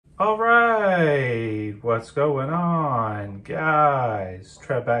All right, what's going on, guys?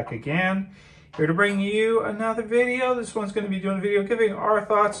 Trev back again, here to bring you another video. This one's going to be doing a video giving our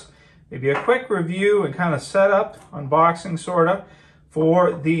thoughts, maybe a quick review and kind of setup, unboxing sort of,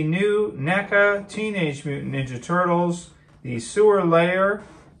 for the new NECA Teenage Mutant Ninja Turtles, the Sewer Lair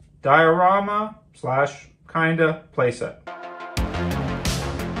Diorama slash kinda playset.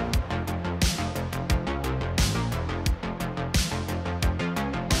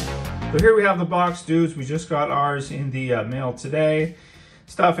 So here we have the box, dudes. We just got ours in the mail today.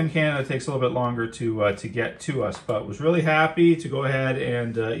 Stuff in Canada takes a little bit longer to get to us, but was really happy to go ahead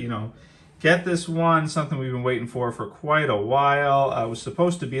and you know, get this one. Something we've been waiting for quite a while. It was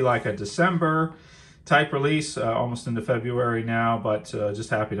supposed to be like a December type release, almost into February now, but just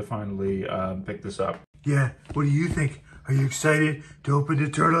happy to finally pick this up. Yeah, what do you think? Are you excited to open the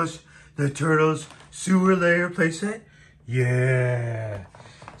Turtles Sewer Lair playset? Yeah.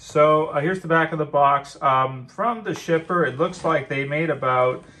 So here's the back of the box. From the shipper, it looks like they made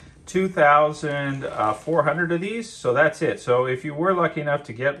about 2,400 of these, so that's it. So if you were lucky enough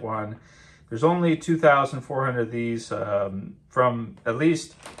to get one, there's only 2,400 of these from, at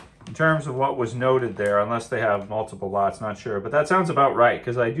least in terms of what was noted there, unless they have multiple lots, not sure. But that sounds about right,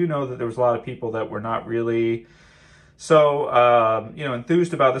 because I do know that there was a lot of people that were not really so you know,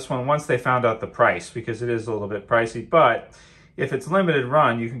 enthused about this one once they found out the price, because it is a little bit pricey. But if it's limited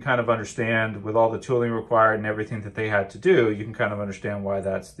run, you can kind of understand, with all the tooling required and everything that they had to do, you can kind of understand why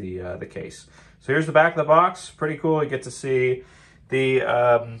that's the case. So here's the back of the box. Pretty cool. You get to see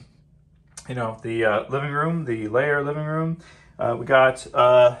the you know, the living room, the Lair living room. We got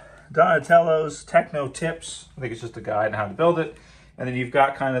Donatello's Techno Tips. I think it's just a guide on how to build it. And then you've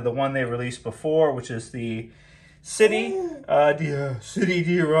got kind of the one they released before, which is the City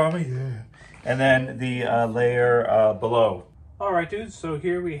Diorama, yeah. And then the Lair below. All right, dudes, so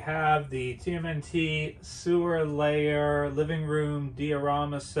here we have the TMNT Sewer Lair Living Room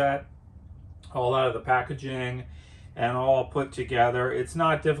Diorama set, all out of the packaging and all put together. It's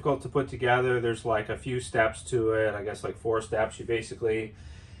not difficult to put together. There's like a few steps to it, I guess like 4 steps. You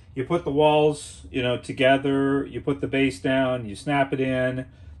put the walls, you know, together, you put the base down, you snap it in,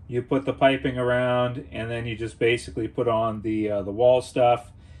 you put the piping around, and then you just basically put on the wall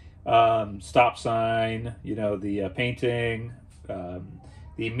stuff, stop sign, you know, the painting,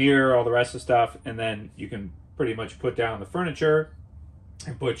 the mirror, all the rest of the stuff, and then you can pretty much put down the furniture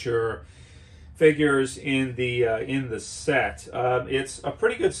and put your figures in the set. It's a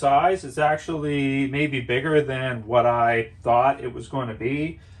pretty good size. It's actually maybe bigger than what I thought it was going to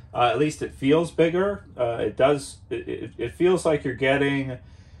be. At least it feels bigger. It feels like you're getting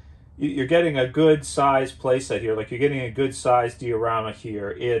a good size playset here. Like you're getting a good size diorama here.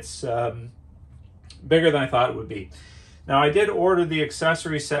 It's bigger than I thought it would be. Now, I did order the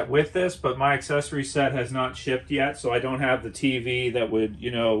accessory set with this, but my accessory set has not shipped yet, so I don't have the TV that would, you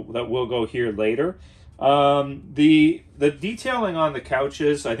know, that will go here later. The detailing on the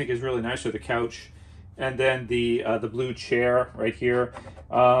couches, I think, is really nice. So the couch, and then the blue chair right here,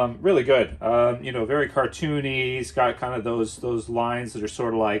 really good. You know, very cartoony. It's got kind of those lines that are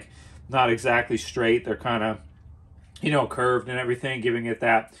sort of like not exactly straight. They're kind of, you know, curved and everything, giving it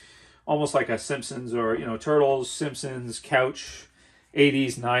that almost like a Simpsons or, you know, Turtles, Simpsons, couch,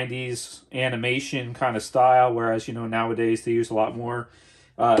 80s, 90s animation kind of style, whereas, you know, nowadays they use a lot more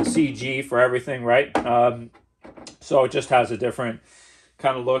CG for everything, right? So it just has a different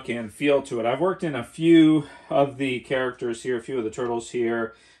kind of look and feel to it. I've worked in a few of the characters here, a few of the Turtles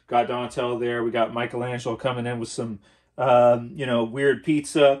here. Got Donatello there. We got Michelangelo coming in with some, you know, weird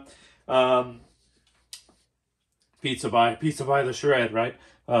pizza. Pizza by the shred, right?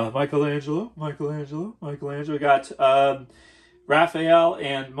 Michelangelo. We got Raphael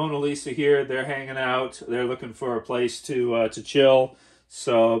and Mona Lisa here. They're hanging out. They're looking for a place to chill.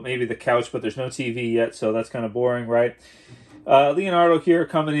 So maybe the couch, but there's no TV yet, so that's kind of boring, right? Leonardo here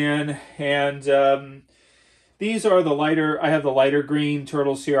coming in, and these are the lighter. I have the lighter green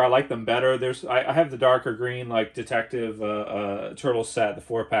Turtles here. I like them better. I have the darker green, like Detective Turtle set, the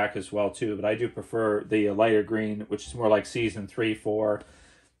 4-pack as well too. But I do prefer the lighter green, which is more like season 3, 4.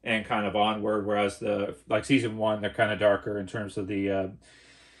 And kind of onward, whereas like season 1, they're kind of darker in terms of the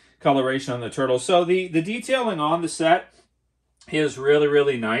coloration on the turtles. So the detailing on the set is really,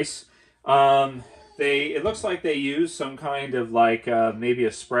 really nice. It looks like they use some kind of like maybe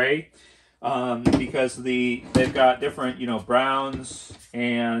a spray, because they've got different, you know, browns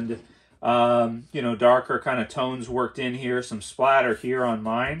and you know, darker kind of tones worked in here. Some splatter here on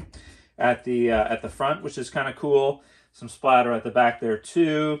mine at the front, which is kind of cool. some splatter at the back there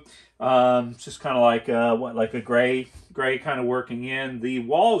too. Just kind of like like a gray kind of working in. The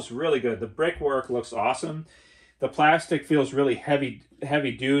wall is really good. The brickwork looks awesome. The plastic feels really heavy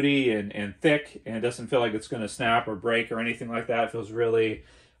duty and thick, and it doesn't feel like it's going to snap or break or anything like that. It feels really,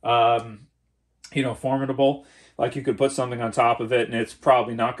 you know, formidable. Like you could put something on top of it and it's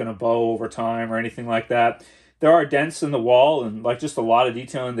probably not going to bow over time or anything like that. There are dents in the wall and like just a lot of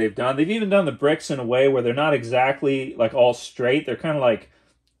detailing they've done. They've even done the bricks in a way where they're not exactly like all straight. They're kind of like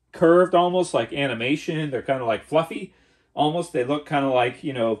curved, almost like animation. They're kind of like fluffy almost. They look kind of like,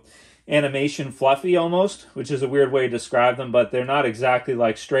 you know, animation fluffy almost, which is a weird way to describe them, but they're not exactly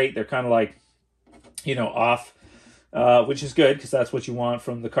like straight. They're kind of like, you know, off, which is good because that's what you want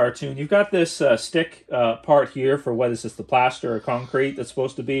from the cartoon. You've got this stick part here for what is this, the plaster or concrete that's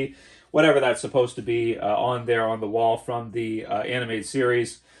supposed to be, whatever that's supposed to be on there on the wall from the animated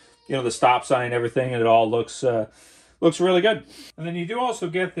series. You know, the stop sign, everything, and it all looks really good. And then you do also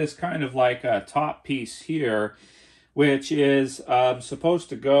get this kind of like top piece here, which is supposed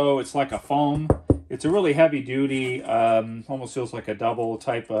to go, it's like a foam. It's a really heavy duty, almost feels like a double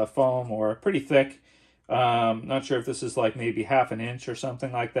type of foam, or pretty thick. Not sure if this is like maybe ½ an inch or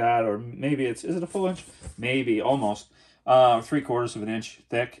something like that, or maybe is it a full inch? Maybe, almost. 3/4 of an inch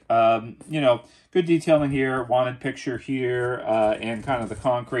thick. You know, good detailing here, wanted picture here, and kind of the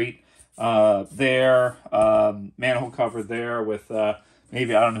concrete there, manhole cover there with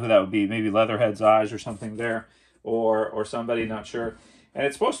maybe, I don't know who that would be, maybe Leatherhead's eyes or something there, or somebody, not sure. And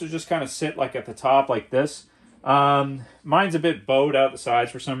it's supposed to just kind of sit like at the top like this. Mine's a bit bowed out the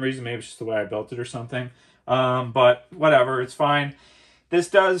sides for some reason. Maybe it's just the way I built it or something. But whatever, it's fine. This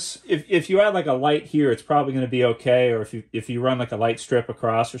does, if you add like a light here, it's probably going to be okay. Or if you run like a light strip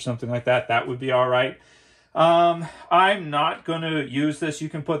across or something like that, that would be all right. I'm not going to use this. You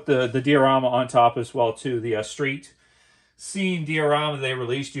can put the diorama on top as well too. The street scene diorama they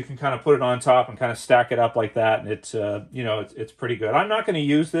released, you can kind of put it on top and kind of stack it up like that, and it's you know, it's pretty good. I'm not going to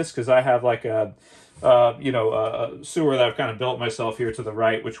use this because I have like a you know, a sewer that I've kind of built myself here to the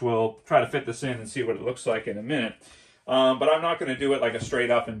right, which we'll try to fit this in and see what it looks like in a minute. But I'm not going to do it like a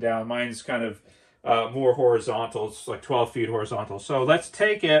straight up and down. Mine's kind of more horizontal. It's like 12 feet horizontal. So let's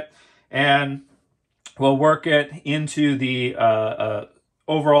take it and we'll work it into the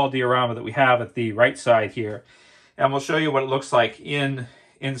overall diorama that we have at the right side here. And we'll show you what it looks like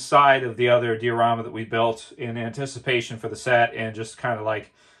inside of the other diorama that we built in anticipation for the set, and just kind of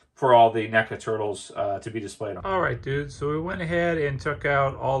like for all the NECA turtles to be displayed on. All right, dude. So we went ahead and took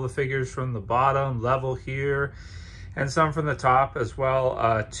out all the figures from the bottom level here, and some from the top as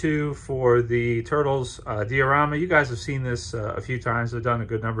well, too, for the turtles diorama. You guys have seen this a few times. I've done a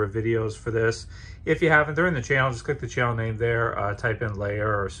good number of videos for this. If you haven't, they're in the channel. Just click the channel name there, type in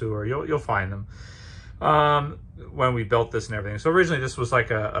Lair or Sewer. You'll find them. When we built this and everything. So originally this was like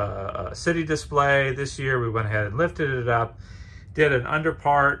a city display. This year we went ahead and lifted it up, did an under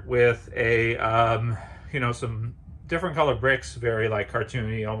part with a, you know, some different color bricks, very like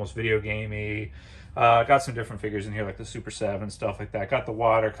cartoony, almost video gamey. Got some different figures in here like the Super 7, stuff like that. Got the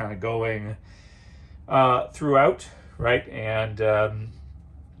water kind of going throughout, right? And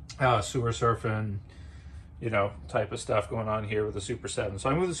sewer surfing, you know, type of stuff going on here with the Super 7. So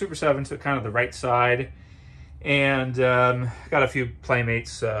I moved the Super 7 to kind of the right side, and got a few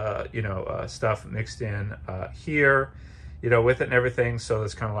Playmates, you know, stuff mixed in here, you know, with it and everything. So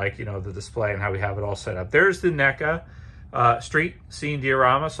that's kind of like, you know, the display and how we have it all set up. There's the NECA street scene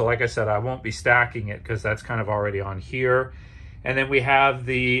diorama. So like I said, I won't be stacking it because that's kind of already on here. And then we have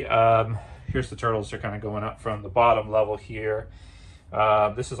the, here's the turtles. They're kind of going up from the bottom level here.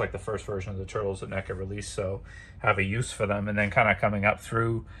 This is like the first version of the turtles that NECA released, so have a use for them. And then kind of coming up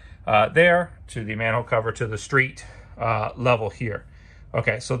through there to the manhole cover to the street level here.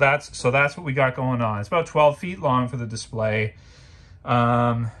 Okay, so that's what we got going on. It's about 12 feet long for the display,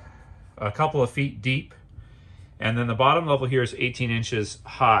 a couple of feet deep, and then the bottom level here is 18 inches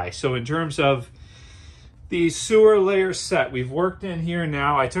high. So in terms of the sewer layer set, we've worked in here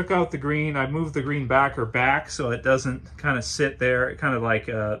now. I took out the green. I moved the green back so it doesn't kind of sit there. It kind of like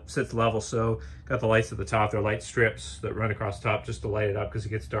sits level. So got the lights at the top. They're light strips that run across the top just to light it up because it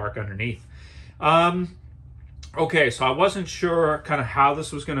gets dark underneath. Okay, so I wasn't sure kind of how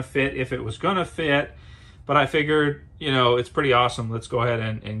this was going to fit, if it was going to fit, but I figured, you know, it's pretty awesome. Let's go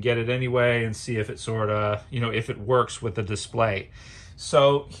ahead and get it anyway and see if it sort of, you know, if it works with the display.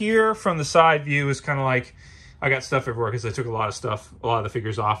 So here from the side view is kind of like, I got stuff everywhere because I took a lot of the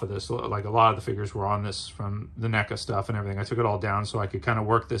figures off of this. Like a lot of the figures were on this from the NECA stuff and everything. I took it all down so I could kind of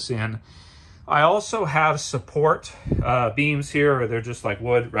work this in. I also have support beams here, or they're just like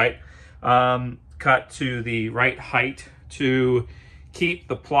wood, right? cut to the right height to keep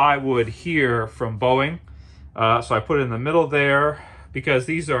the plywood here from bowing. So I put it in the middle there because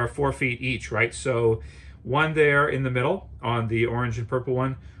these are 4 feet each, right? So one there in the middle on the orange and purple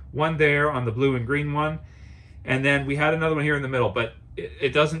one there on the blue and green one, and then we had another one here in the middle, but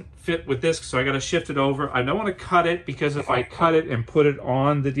it doesn't fit with this, so I got to shift it over. I don't want to cut it because if I cut it and put it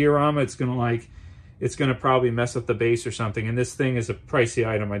on the diorama, it's gonna probably mess up the base or something. And this thing is a pricey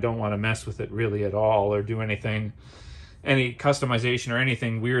item. I don't want to mess with it really at all or do anything, any customization or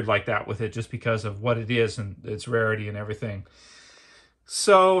anything weird like that with it, just because of what it is and its rarity and everything.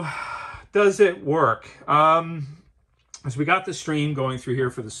 So does it work? So we got the stream going through here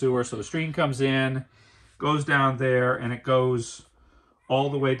for the sewer. So the stream comes in, goes down there, and it goes all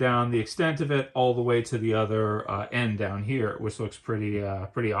the way down the extent of it, all the way to the other end down here, which looks pretty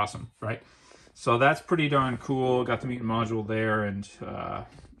awesome, right? So that's pretty darn cool. Got the Mutant module there, and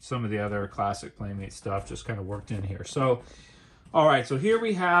some of the other classic Playmate stuff just kind of worked in here. So, all right, so here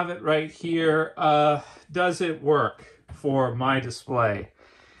we have it right here. Does it work for my display?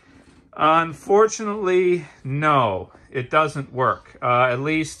 Unfortunately, no, it doesn't work. At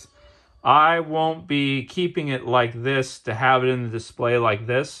least I won't be keeping it like this to have it in the display like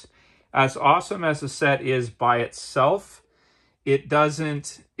this. As awesome as the set is by itself, it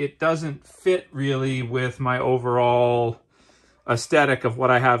doesn't fit really with my overall aesthetic of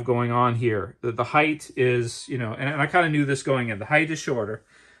what I have going on here. The height is, you know, and I kind of knew this going in. The height is shorter,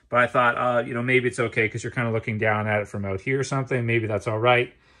 but I thought, you know, maybe it's okay because you're kind of looking down at it from out here or something. Maybe that's all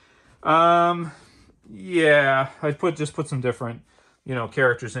right. Yeah, I just put some different, you know,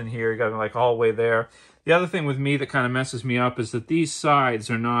 characters in here. You got them like all the way there. The other thing with me that kind of messes me up is that these sides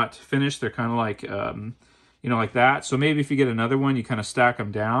are not finished. They're kind of like, you know, like that. So maybe if you get another one, you kind of stack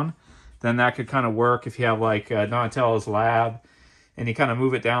them down, then that could kind of work. If you have like Donatello's lab and you kind of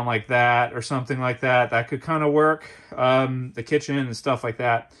move it down like that or something like that, that could kind of work. The kitchen and stuff like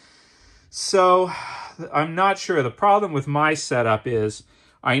that. So I'm not sure. The problem with my setup is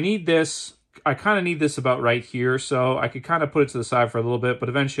I need this. I kind of need this about right here, so I could kind of put it to the side for a little bit, but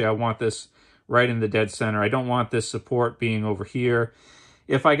eventually I want this right in the dead center. I don't want this support being over here.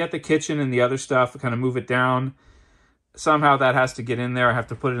 If I get the kitchen and the other stuff, kind of move it down, somehow that has to get in there. I have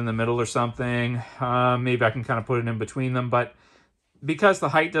to put it in the middle or something. Maybe I can kind of put it in between them, but because the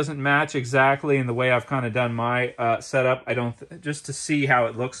height doesn't match exactly in the way I've kind of done my setup, I don't, just to see how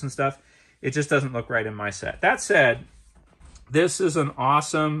it looks and stuff, it just doesn't look right in my set. That said, this is an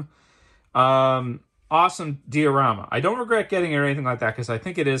awesome diorama. I don't regret getting it or anything like that because I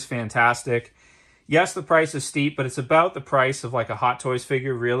think it is fantastic. Yes, the price is steep, but it's about the price of like a Hot Toys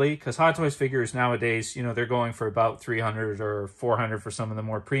figure, really, because Hot Toys figures nowadays, you know, they're going for about $300 or $400 for some of the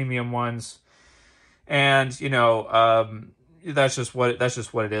more premium ones, and you know, that's just what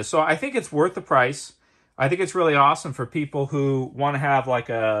it is. So I think it's worth the price. I think it's really awesome for people who want to have like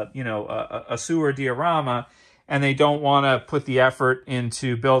a, you know, a sewer diorama, and they don't want to put the effort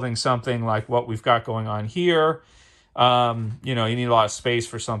into building something like what we've got going on here. You know, you need a lot of space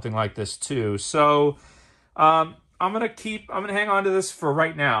for something like this too. So I'm gonna hang on to this for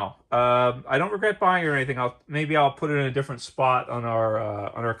right now. I don't regret buying it or anything. Maybe I'll put it in a different spot on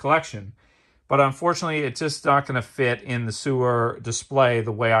our collection. But unfortunately, it's just not going to fit in the sewer display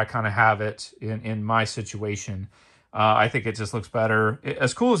the way I kind of have it in my situation. I think it just looks better.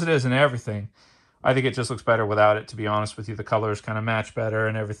 As cool as it is and everything, I think it just looks better without it, to be honest with you. The colors kind of match better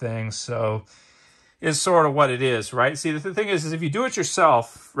and everything. So it's sort of what it is, right? See, the thing is if you do it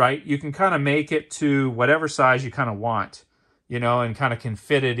yourself, right, you can kind of make it to whatever size you kind of want, you know, and kind of can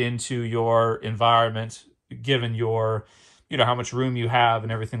fit it into your environment, given your, you know, how much room you have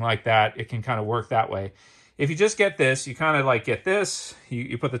and everything like that. It can kind of work that way. If you just get this, you kind of like get this,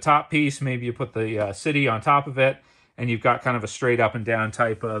 you put the top piece, maybe you put the city on top of it, and you've got kind of a straight up and down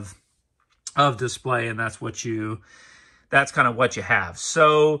type of display, and that's kind of what you have.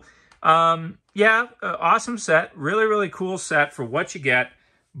 So yeah, awesome set, really cool set for what you get.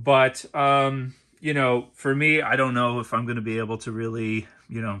 But you know, for me, I don't know if I'm going to be able to really,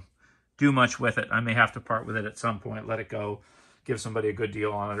 you know, do much with it. I may have to part with it at some point, let it go, give somebody a good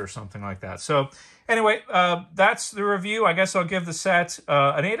deal on it or something like that. So anyway, that's the review. I guess I'll give the set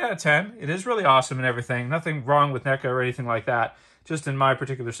an 8 out of 10. It is really awesome and everything. Nothing wrong with NECA or anything like that. Just in my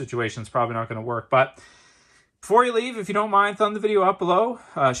particular situation, it's probably not going to work. But before you leave, if you don't mind, thumb the video up below,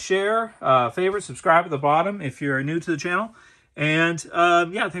 share, favorite, subscribe at the bottom if you're new to the channel. And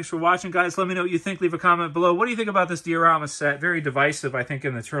yeah, thanks for watching, guys. Let me know what you think. Leave a comment below. What do you think about this diorama set? Very divisive, I think,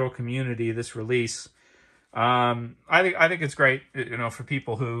 in the turtle community, this release. I think it's great, you know, for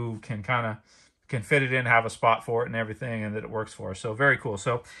people who can kind can fit it in, have a spot for it and everything, and that it works for us. So very cool.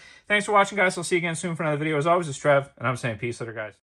 So thanks for watching, guys. I'll see you again soon for another video. As always, it's Trev, and I'm saying peace later, guys.